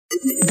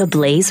the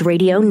Blaze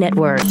Radio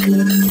Network.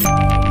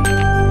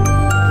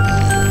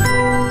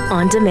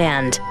 On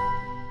demand.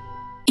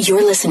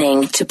 You're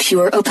listening to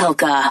Pure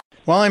Opelka.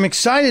 Well, I'm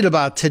excited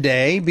about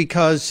today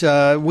because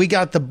we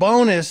got the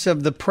bonus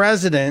of the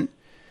president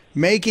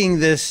making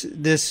this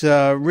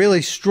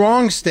really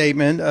strong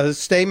statement, a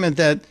statement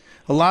that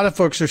a lot of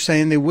folks are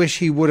saying they wish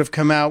he would have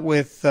come out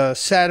with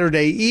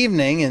Saturday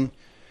evening, and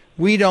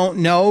we don't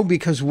know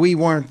because we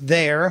weren't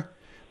there.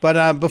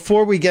 But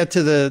before we get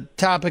to the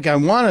topic I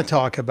want to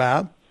talk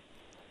about,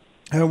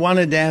 I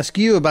wanted to ask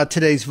you about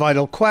today's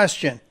vital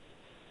question.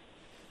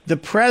 The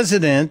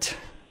president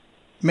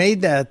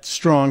made that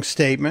strong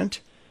statement.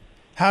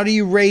 How do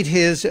you rate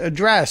his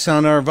address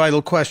on our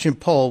vital question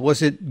poll?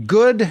 Was it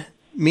good,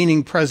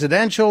 meaning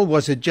presidential?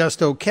 Was it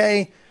just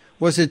okay?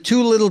 Was it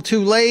too little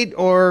too late,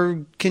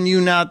 or can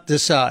you not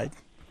decide?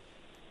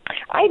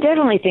 I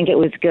definitely think it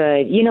was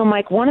good. You know,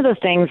 Mike, one of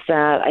the things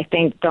that I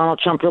think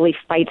Donald Trump really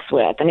fights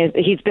with, and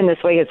he's been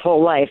this way his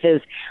whole life,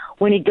 is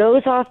when he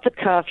goes off the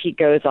cuff, he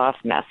goes off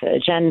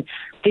message. And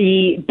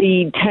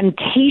the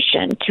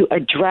temptation to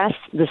address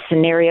the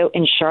scenario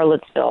in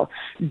Charlottesville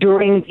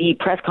during the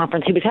press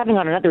conference he was having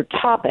on another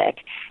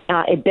topic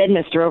at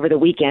Bedminster over the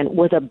weekend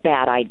was a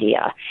bad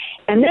idea.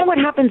 And then what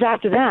happens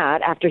after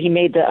that, after he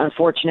made the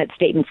unfortunate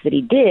statements that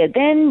he did,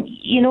 then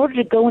in order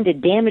to go into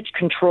damage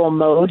control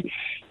mode,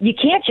 you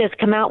can't just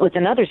come out with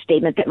another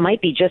statement that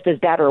might be just as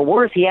bad or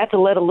worse. He had to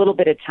let a little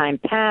bit of time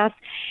pass.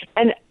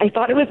 And I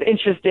thought it was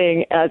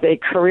interesting as a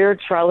career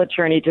trial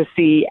attorney to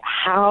see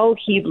how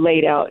he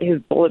laid out his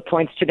bullet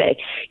points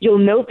today. You'll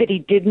note that he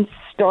didn't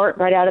start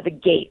right out of the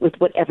gate with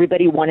what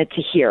everybody wanted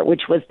to hear,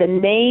 which was the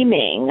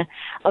naming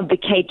of the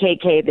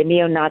KKK, the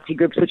neo-Nazi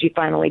groups, which he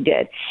finally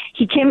did.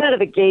 He came out of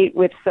the gate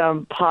with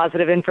some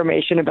positive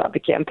information about the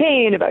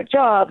campaign, about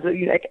jobs,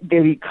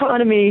 the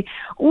economy,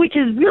 which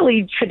is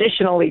really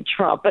traditionally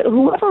Trump. But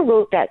whoever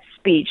wrote that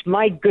speech,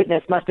 my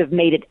goodness, must have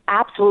made it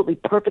absolutely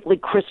perfectly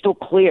crystal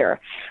clear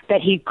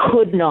that he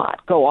could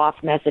not go off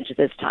message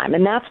this time.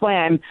 And that's why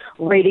I'm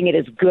rating it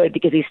as good,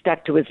 because he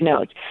stuck to his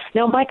notes.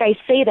 Now, Mike, I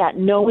say that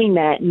knowing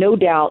that no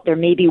doubt there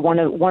may be one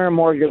or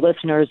more of your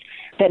listeners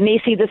that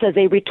may see this as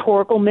a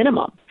rhetorical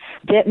minimum,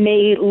 that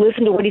may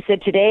listen to what he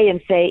said today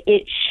and say,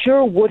 it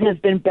sure would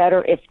have been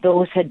better if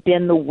those had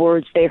been the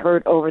words they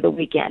heard over the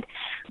weekend.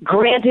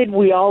 Granted,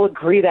 we all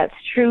agree that's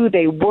true.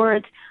 They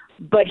weren't.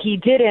 But he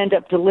did end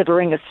up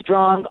delivering a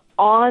strong,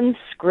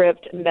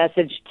 on-script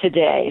message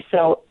today.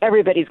 So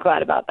everybody's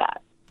glad about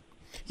that.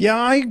 Yeah,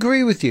 I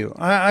agree with you.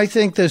 I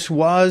think this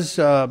was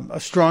a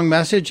strong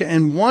message.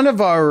 And one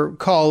of our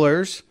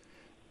callers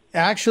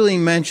actually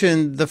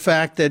mentioned the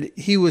fact that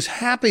he was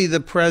happy the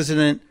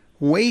president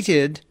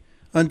waited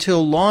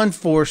until law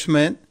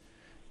enforcement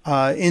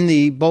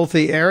in both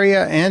the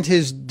area and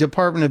his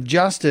Department of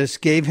Justice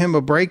gave him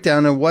a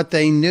breakdown of what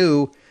they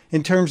knew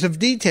in terms of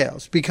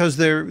details, because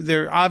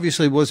there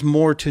obviously was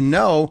more to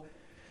know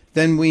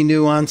than we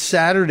knew on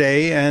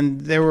Saturday,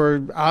 and there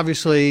were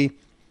obviously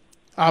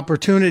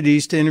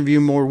opportunities to interview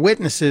more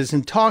witnesses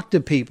and talk to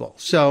people.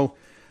 So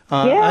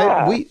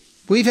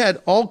we've had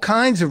all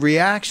kinds of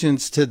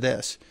reactions to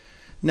this.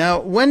 Now,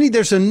 Wendy,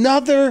 there's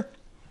another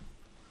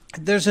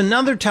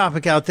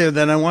topic out there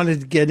that I wanted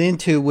to get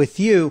into with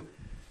you,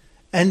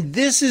 and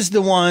this is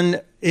the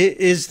one.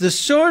 Is the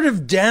sort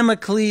of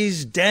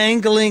Damocles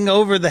dangling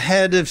over the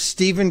head of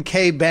Stephen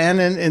K.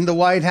 Bannon in the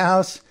White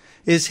House?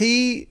 Is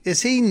he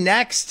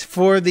next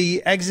for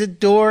the exit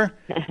door?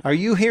 Are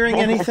you hearing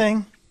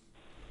anything?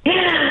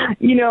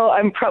 You know,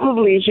 I'm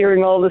probably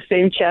hearing all the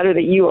same chatter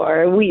that you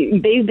are.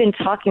 They've been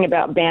talking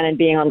about Bannon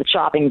being on the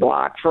chopping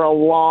block for a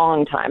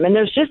long time, and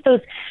there's just those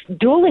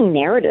dueling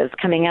narratives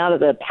coming out of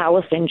the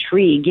palace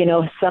intrigue. You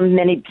know, so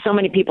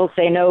many people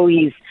say no,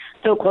 he's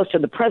so close to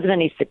the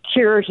president, he's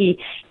secure.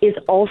 He is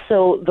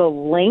also the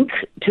link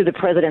to the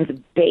president's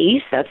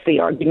base. That's the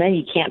argument.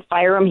 You can't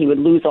fire him. He would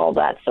lose all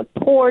that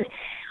support.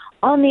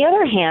 On the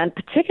other hand,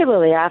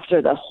 particularly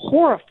after the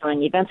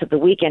horrifying events of the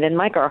weekend, and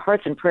Mike, our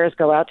hearts and prayers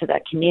go out to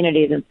that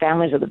community and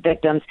families of the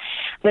victims,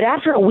 but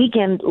after a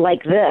weekend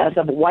like this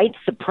of white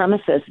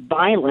supremacist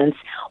violence,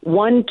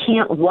 one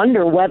can't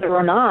wonder whether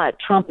or not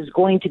Trump is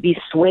going to be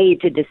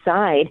swayed to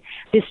decide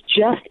this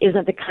just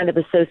isn't the kind of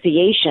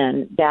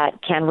association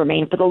that can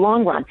remain for the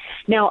long run.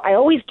 Now, I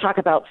always talk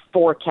about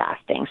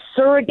forecasting,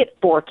 surrogate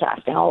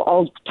forecasting.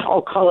 I'll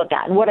call it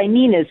that. And what I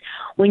mean is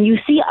when you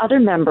see other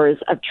members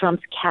of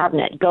Trump's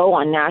cabinet go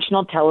on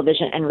national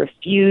television and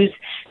refuse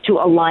to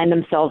align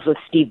themselves with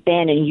Steve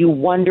Bannon, you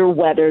wonder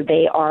whether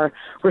they are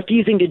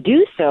refusing to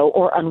do so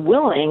or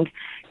unwilling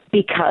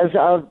because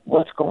of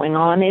what's going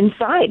on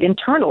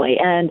internally.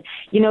 And,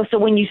 you know, so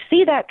when you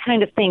see that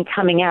kind of thing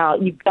coming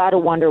out, you've got to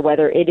wonder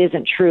whether it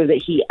isn't true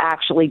that he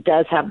actually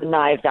does have the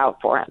knives out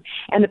for him.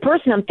 And the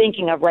person I'm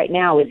thinking of right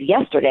now is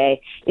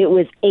yesterday, it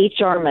was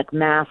H.R.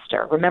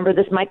 McMaster. Remember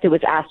this, Mike, that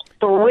was asked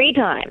 3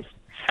 times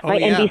by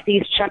yeah.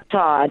 NBC's Chuck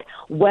Todd,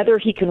 whether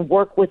he can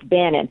work with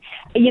Bannon.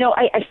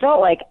 I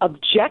felt like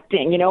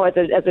objecting,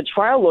 as a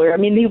trial lawyer. I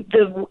mean,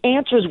 the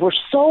answers were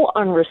so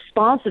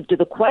unresponsive to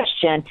the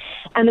question,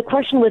 and the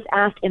question was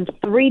asked in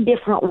 3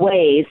 different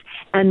ways,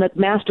 and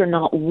McMaster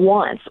not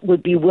once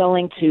would be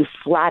willing to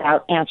flat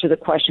out answer the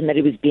question that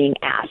he was being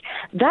asked.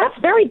 That's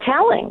very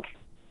telling.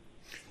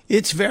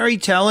 It's very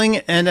telling,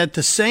 and at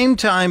the same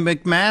time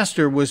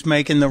McMaster was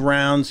making the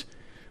rounds,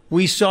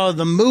 we saw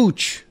the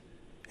mooch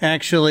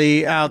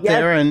actually out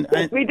there, and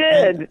we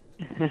did.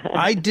 And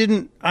I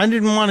didn't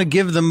want to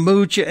give the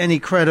mooch any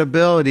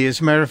credibility.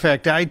 As a matter of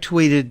fact, I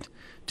tweeted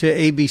to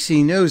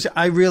ABC News,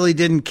 I really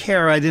didn't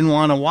care. I didn't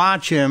want to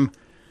watch him.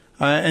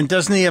 And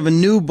doesn't he have a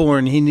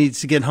newborn he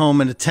needs to get home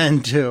and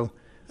attend to,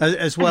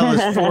 as well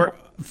as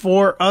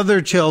four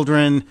other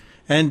children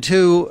and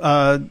 2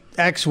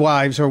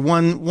 ex-wives, or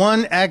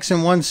one ex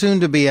and one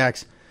soon-to-be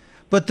ex.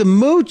 But the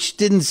mooch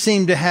didn't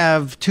seem to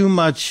have too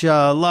much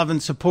love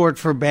and support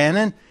for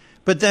Bannon.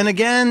 But then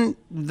again,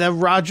 the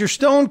Roger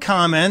Stone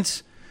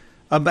comments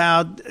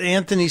about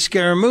Anthony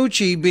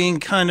Scaramucci being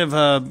kind of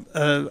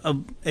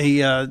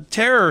a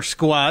terror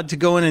squad to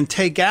go in and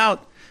take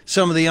out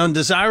some of the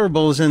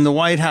undesirables in the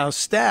White House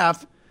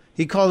staff.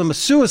 He called him a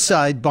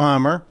suicide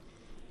bomber.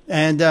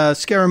 And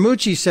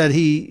Scaramucci said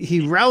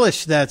he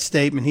relished that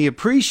statement. He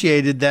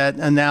appreciated that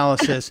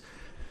analysis.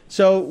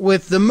 So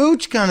with the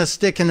mooch kind of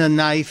sticking a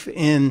knife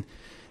in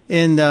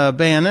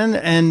Bannon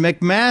and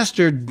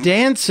McMaster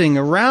dancing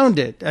around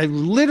it, I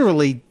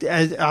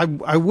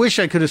wish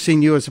I could have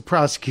seen you as a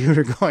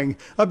prosecutor going,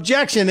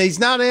 objection, he's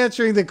not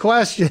answering the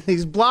question.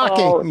 He's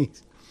blocking.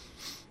 Oh.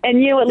 And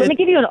let me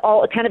give you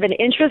kind of an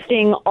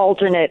interesting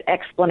alternate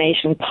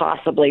explanation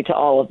possibly to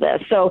all of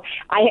this. So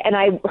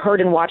I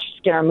heard and watched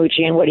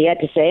Scaramucci and what he had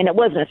to say, and it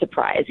wasn't a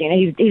surprise.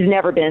 He's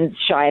never been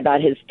shy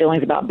about his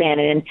feelings about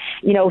Bannon.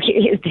 And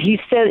he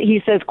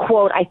says,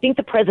 quote, I think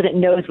the president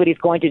knows what he's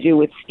going to do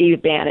with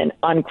Steve Bannon,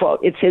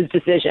 unquote. It's his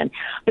decision.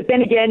 But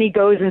then again, he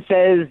goes and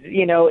says,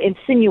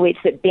 insinuates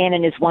that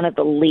Bannon is one of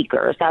the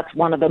leakers. That's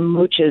one of the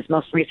mooch's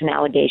most recent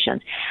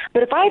allegations.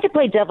 But if I had to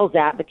play devil's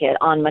advocate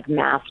on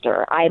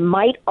McMaster, I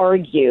might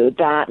argue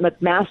that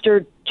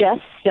McMaster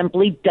just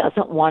simply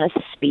doesn't want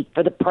to speak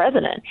for the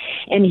president.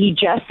 And he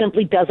just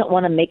simply doesn't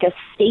want to make a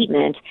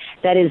statement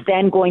that is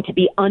then going to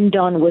be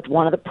undone with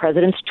one of the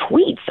president's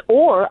tweets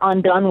or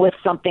undone with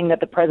something that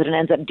the president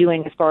ends up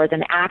doing as far as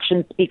an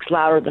action speaks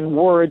louder than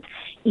words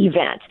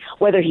event,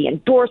 whether he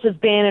endorses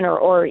Bannon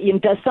or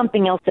does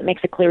something else that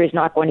makes it clear he's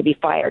not going to be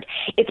fired.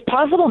 It's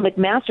possible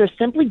McMaster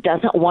simply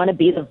doesn't want to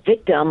be the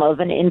victim of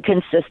an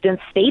inconsistent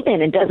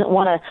statement and doesn't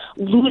want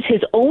to lose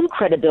his own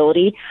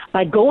credibility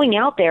by going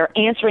out there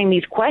answering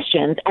these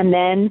questions and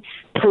then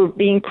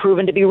being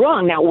proven to be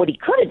wrong. Now, what he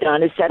could have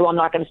done is said, well, I'm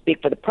not going to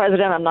speak for the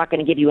president. I'm not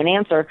going to give you an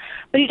answer.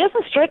 But he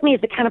doesn't strike me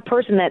as the kind of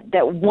person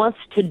that wants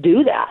to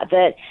do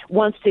that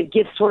wants to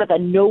give sort of a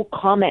no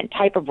comment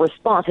type of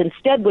response.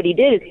 Instead, what he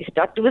did is he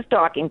stuck to his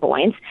talking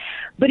points,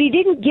 but he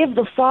didn't give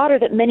the fodder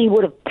that many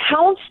would have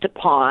pounced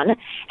upon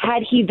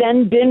had he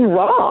then been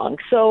wrong.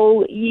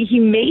 So he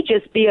may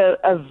just be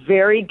a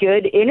very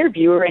good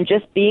interviewer and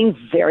just being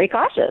very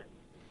cautious.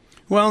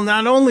 Well,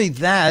 not only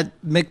that,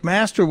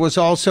 McMaster was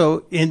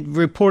also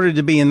reported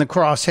to be in the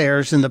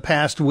crosshairs in the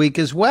past week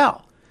as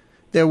well.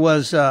 There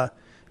was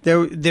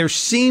there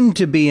seemed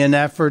to be an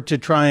effort to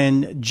try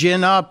and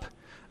gin up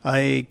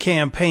a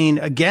campaign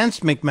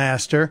against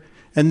McMaster,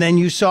 and then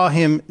you saw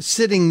him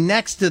sitting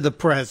next to the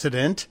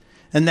president,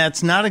 and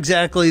that's not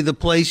exactly the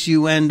place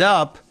you end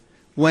up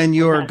when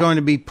you're going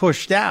to be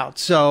pushed out.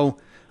 So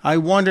I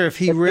wonder if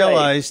he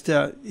realized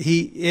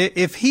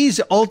if he's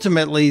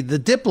ultimately the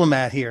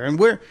diplomat here. And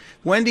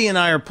Wendy and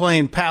I are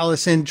playing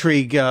Palace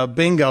Intrigue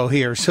bingo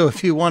here. So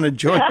if you want to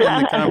join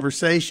in the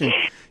conversation,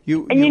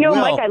 you will.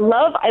 Mike, I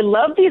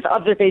love these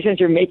observations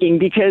you're making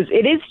because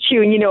it is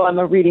true. And I'm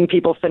a reading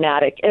people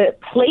fanatic.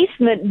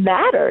 Placement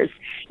matters.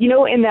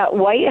 In that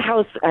White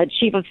House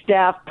chief of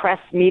staff press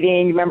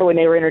meeting, remember when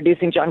they were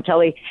introducing John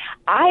Kelly,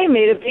 I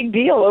made a big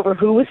deal over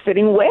who was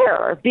sitting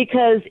where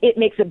because it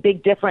makes a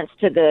big difference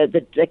to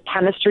the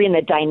chemistry and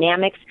the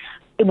dynamics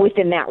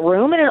within that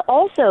room. And it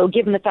also,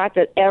 given the fact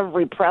that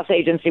every press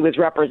agency was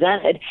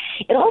represented,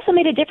 it also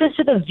made a difference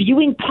to the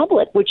viewing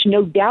public, which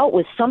no doubt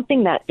was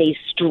something that they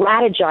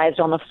strategized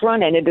on the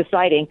front end in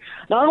deciding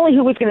not only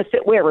who was going to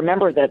sit where.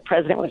 Remember, the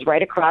president was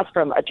right across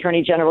from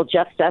Attorney General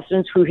Jeff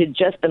Sessions, who had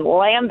just been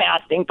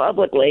lambasting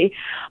publicly.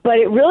 But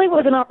it really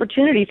was an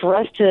opportunity for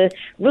us to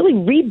really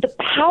read the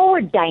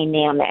power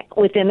dynamic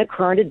within the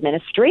current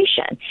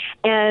administration.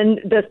 And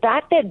the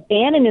fact that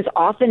Bannon is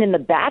often in the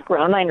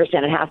background, I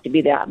understand it has to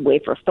be that way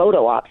for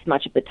photo ops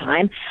much of the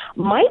time,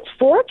 might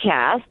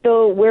forecast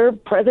where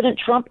President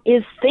Trump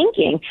is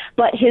thinking.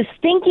 But his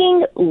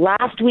thinking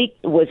last week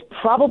was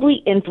probably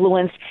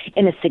influenced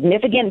in a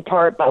significant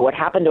part by what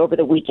happened over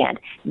the weekend.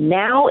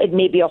 Now it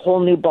may be a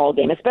whole new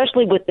ballgame,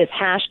 especially with this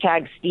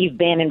hashtag Steve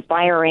Bannon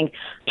firing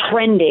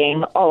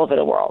trending all over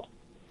the world.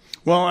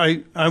 Well,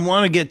 I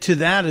want to get to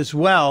that as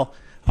well.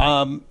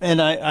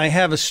 And I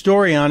have a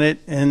story on it,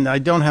 and I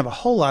don't have a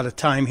whole lot of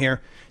time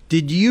here.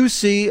 Did you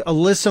see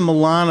Alyssa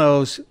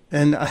Milano's,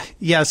 and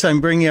yes,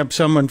 I'm bringing up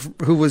someone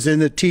who was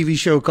in a TV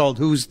show called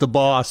Who's the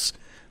Boss.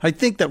 I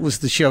think that was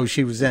the show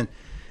she was in.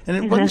 And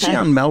it wasn't she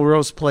on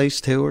Melrose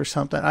Place, too, or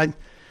something?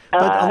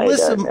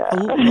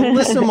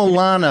 Alyssa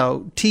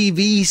Milano,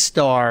 TV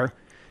star,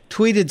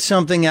 tweeted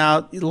something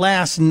out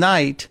last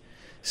night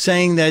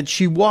saying that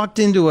she walked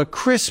into a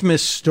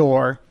Christmas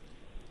store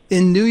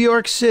in New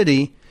York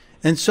City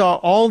and saw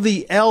all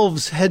the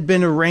elves had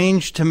been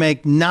arranged to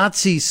make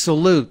Nazi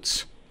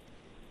salutes,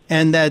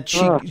 and that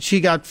she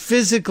got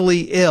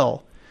physically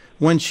ill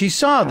when she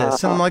saw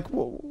this. And I'm like,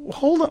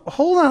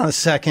 hold on a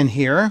second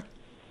here.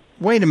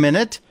 Wait a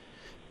minute.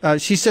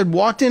 She said,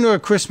 walked into a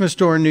Christmas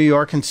store in New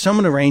York and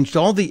someone arranged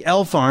all the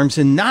elf arms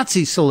in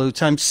Nazi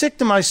salutes. I'm sick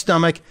to my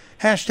stomach. #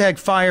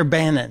 fire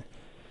Bannon.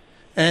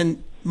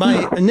 And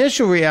my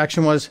initial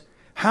reaction was,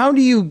 how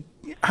do you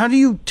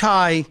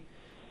tie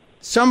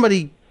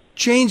somebody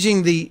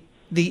changing the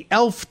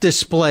elf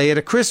display at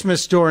a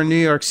Christmas store in New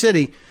York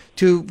City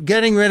to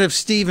getting rid of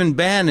Stephen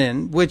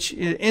Bannon, which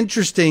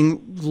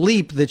interesting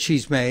leap that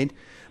she's made.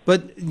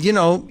 But,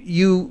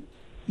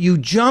 you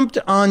jumped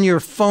on your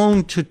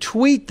phone to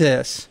tweet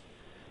this,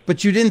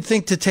 but you didn't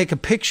think to take a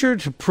picture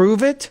to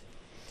prove it?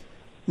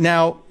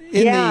 Now,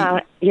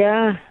 in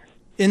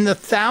the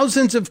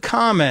thousands of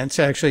comments,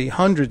 actually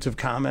hundreds of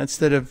comments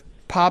that have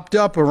popped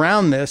up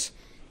around this,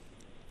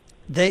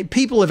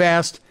 people have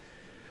asked,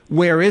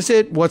 where is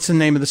it? What's the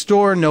name of the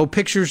store? No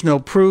pictures, no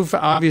proof.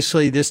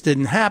 Obviously, this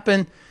didn't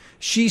happen.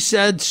 She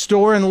said,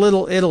 store in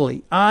Little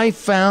Italy. I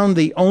found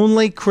the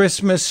only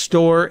Christmas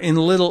store in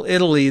Little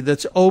Italy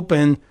that's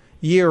open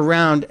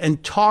year-round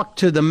and talked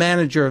to the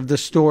manager of the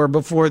store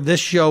before this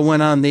show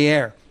went on the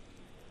air.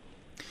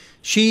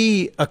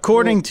 She,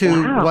 according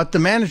to what the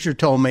manager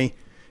told me,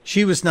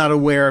 she was not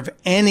aware of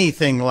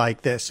anything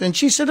like this. And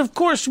she said, of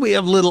course we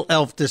have little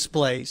elf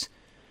displays.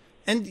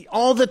 And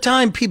all the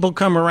time people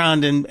come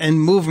around and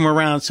move them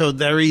around, so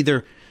they're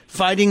either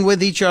fighting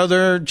with each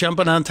other,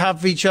 jumping on top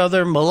of each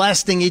other,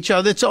 molesting each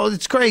other.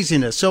 It's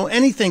craziness. So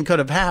anything could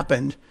have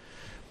happened.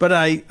 But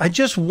I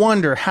just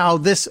wonder how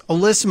this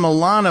Alyssa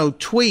Milano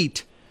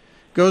tweet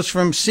goes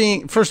from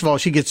seeing, first of all,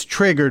 she gets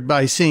triggered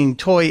by seeing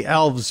toy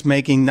elves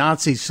making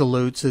Nazi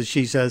salutes, as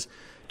she says,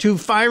 to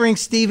firing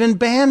Stephen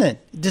Bannon.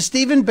 Does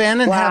Stephen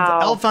Bannon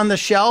have elf on the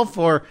shelf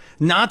or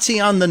Nazi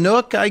on the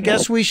Nook, I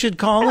guess we should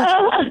call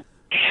it?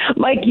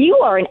 Mike, you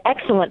are an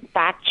excellent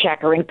fact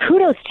checker, and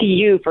kudos to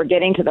you for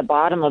getting to the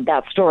bottom of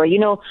that story.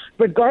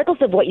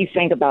 Regardless of what you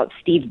think about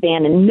Steve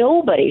Bannon,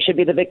 nobody should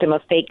be the victim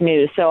of fake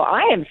news. So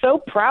I am so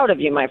proud of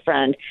you, my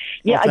friend.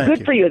 Yeah, well,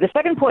 good for you. The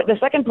second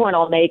point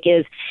I'll make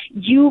is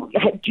you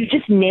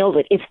just nailed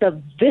it. It's the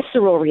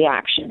visceral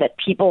reaction that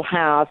people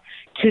have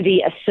to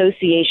the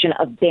association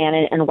of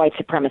Bannon and white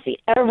supremacy.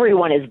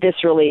 Everyone is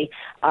viscerally,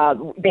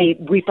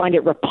 we find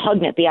it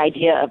repugnant, the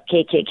idea of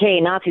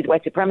KKK, Nazis,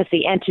 white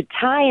supremacy, and to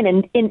tie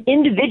an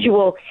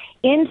individual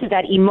into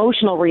that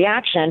emotional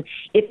reaction,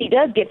 if he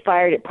does get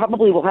fired, it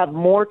probably will have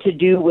more to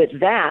do with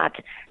that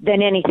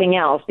than anything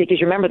else,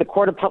 because remember, the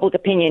court of public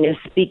opinion is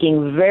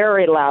speaking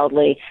very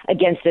loudly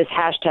against this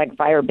 #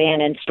 fire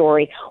Bannon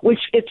story, which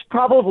it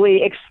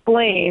probably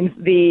explains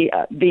the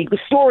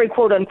story,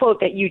 quote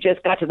unquote, that you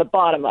just got to the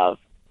bottom of.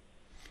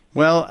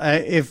 Well,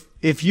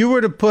 if you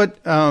were to put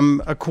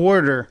a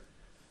quarter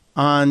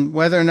on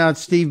whether or not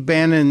Steve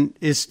Bannon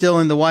is still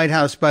in the White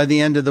House by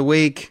the end of the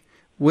week,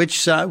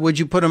 which side would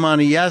you put him on,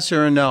 a yes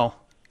or a no?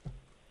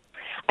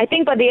 I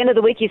think by the end of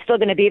the week he's still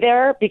going to be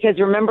there, because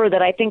remember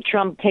that I think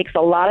Trump takes a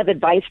lot of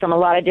advice from a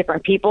lot of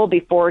different people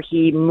before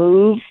he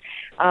moves.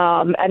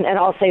 And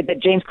I'll say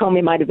that James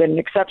Comey might have been an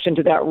exception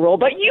to that rule,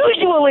 but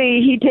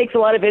usually he takes a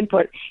lot of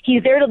input.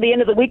 He's there till the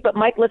end of the week, but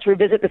Mike, let's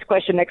revisit this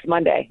question next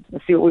Monday.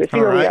 Let's see where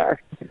we are.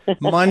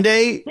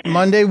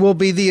 Monday will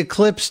be the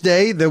eclipse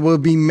day. There will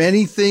be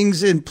many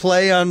things in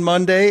play on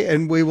Monday,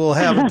 and we will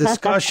have a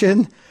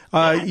discussion.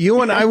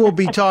 You and I will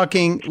be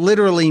talking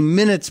literally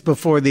minutes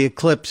before the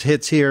eclipse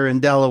hits here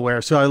in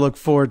Delaware, so I look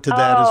forward to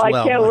that as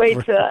well.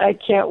 I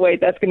can't wait.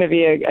 That's going to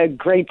be a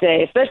great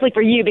day, especially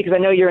for you, because I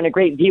know you're in a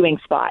great viewing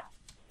spot.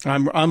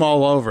 I'm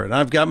all over it.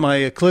 I've got my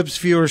eclipse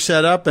viewer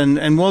set up,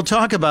 and we'll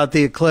talk about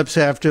the eclipse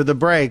after the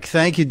break.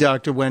 Thank you,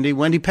 Dr. Wendy.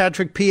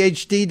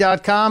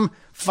 WendyPatrickPhD.com.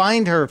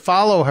 Find her,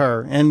 follow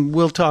her, and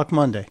we'll talk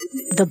Monday.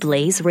 The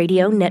Blaze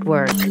Radio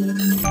Network.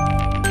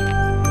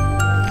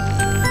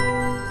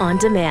 On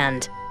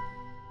demand.